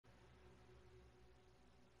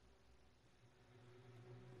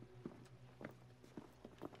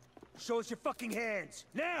Show us your fucking hands,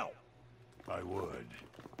 now! I would.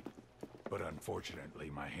 But unfortunately,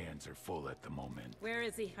 my hands are full at the moment. Where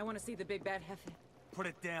is he? I want to see the big bad Jefe. Put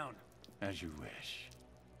it down. As you wish.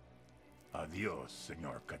 Adios,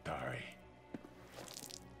 Senor Qatari.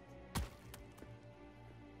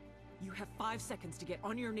 You have 5 seconds to get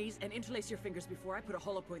on your knees and interlace your fingers before I put a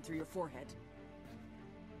hollow point through your forehead.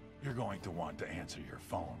 You're going to want to answer your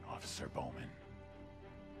phone, Officer Bowman.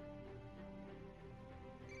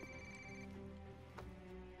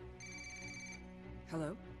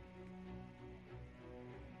 Hello?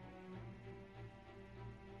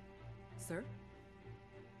 Sir?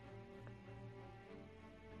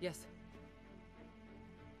 Yes.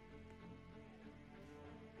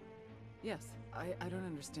 Yes, I don't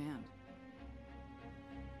understand.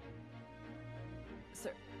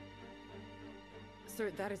 Sir,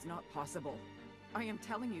 that is not possible. I am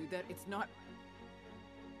telling you that it's not...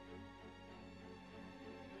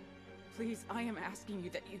 Please, I am asking you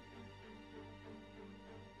that you...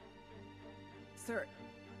 Sir...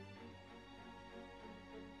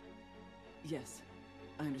 Yes,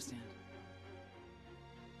 I understand.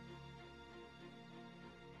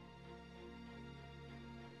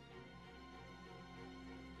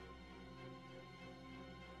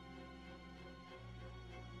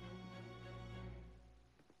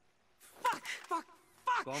 Fuck!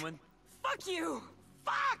 Bowman? Fuck you!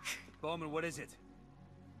 Fuck! Bowman, what is it?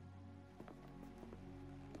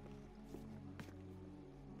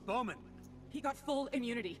 Bowman! He got full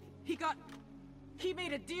immunity. He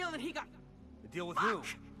made a deal and he got... The deal with who?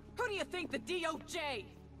 Who do you think? The DOJ!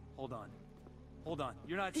 Hold on. Hold on.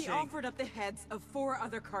 You're not He saying... offered up the heads of 4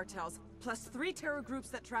 other cartels, plus 3 terror groups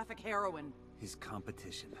that traffic heroin. His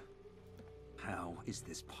competition. How is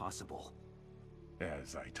this possible?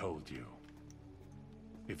 As I told you,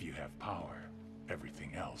 if you have power,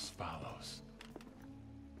 everything else follows.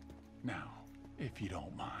 Now, if you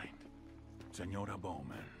don't mind, Senora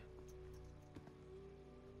Bowman,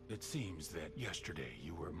 it seems that yesterday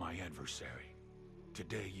you were my adversary.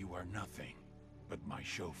 Today you are nothing but my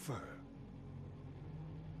chauffeur.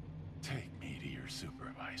 Take me to your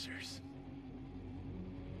supervisors.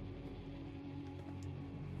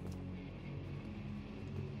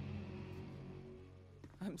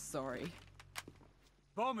 I'm sorry.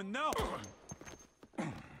 Bowman, no!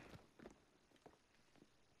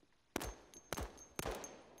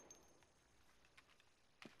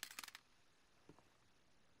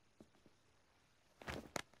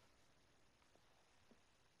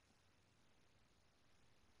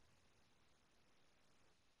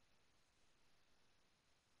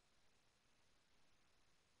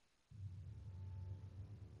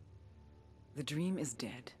 The dream is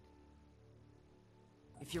dead.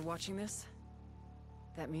 If you're watching this,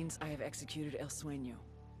 that means I have executed El Sueño.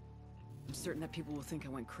 I'm certain that people will think I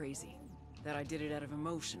went crazy, that I did it out of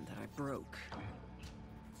emotion, that I broke.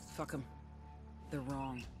 Fuck them. They're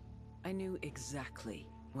wrong. I knew exactly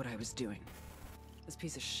what I was doing. This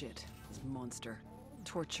piece of shit, this monster,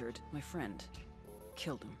 tortured my friend,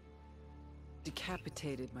 killed him,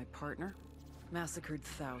 decapitated my partner, massacred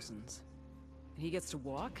thousands. And he gets to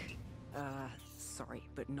walk? Sorry,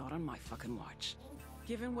 but not on my fucking watch.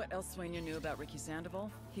 Given what El Sueño knew about Ricky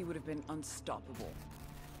Sandoval, he would have been unstoppable.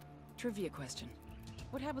 Trivia question.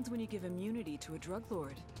 What happens when you give immunity to a drug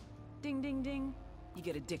lord? Ding ding ding, you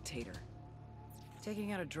get a dictator.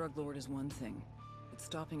 Taking out a drug lord is one thing, but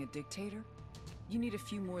stopping a dictator? You need a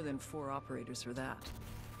few more than 4 operators for that.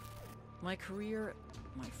 My career,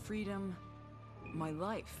 my freedom, my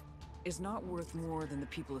life is not worth more than the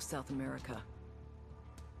people of South America.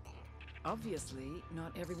 Obviously,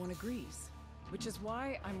 not everyone agrees, which is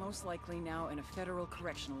why I'm most likely now in a federal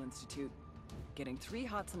correctional institute, getting 3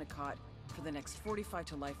 hots in a cot for the next 45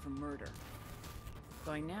 to life for murder.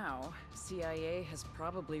 By now, CIA has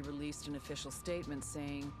probably released an official statement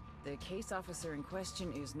saying the case officer in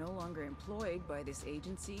question is no longer employed by this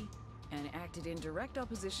agency and acted in direct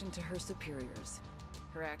opposition to her superiors.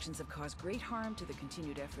 Her actions have caused great harm to the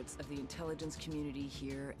continued efforts of the intelligence community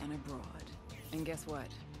here and abroad. And guess what?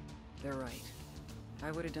 They're right. I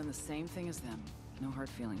would have done the same thing as them. No hard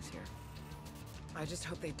feelings here. I just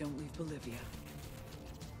hope they don't leave Bolivia.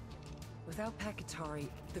 Without Pakatari,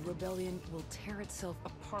 the rebellion will tear itself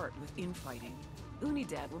apart with infighting.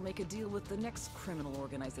 Unidad will make a deal with the next criminal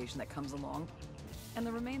organization that comes along, and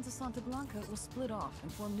the remains of Santa Blanca will split off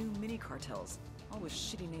and form new mini-cartels, all with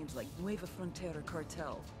shitty names like Nueva Frontera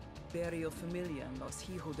Cartel, Barrio Familia, and Los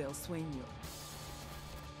Hijos del Sueño.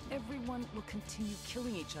 Everyone will continue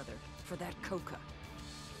killing each other for that coca.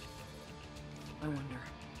 I wonder,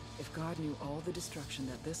 if God knew all the destruction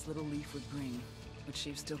that this little leaf would bring, would she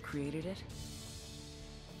have still created it?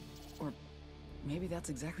 maybe that's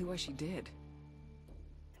exactly why she did.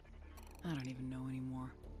 I don't even know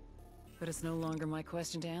anymore. But it's no longer my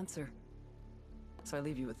question to answer. So I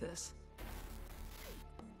leave you with this.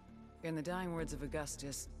 In the dying words of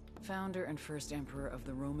Augustus, founder and first emperor of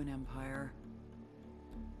the Roman Empire,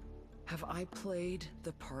 have I played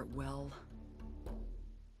the part well?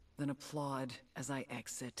 Then applaud as I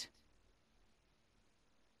exit.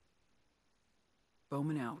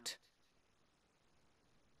 Bowman out.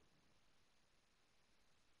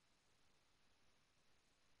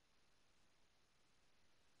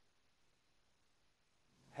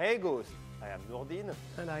 Hey Ghost, I am Nordin.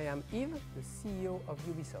 And I am Yves, the CEO of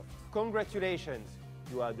Ubisoft. Congratulations,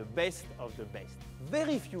 you are the best of the best.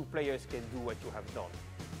 Very few players can do what you have done.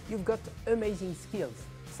 You've got amazing skills.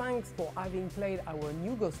 Thanks for having played our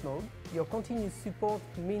new Ghost mode. Your continued support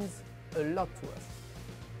means a lot to us.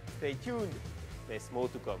 Stay tuned, there's more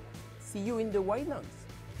to come. See you in the Wildlands.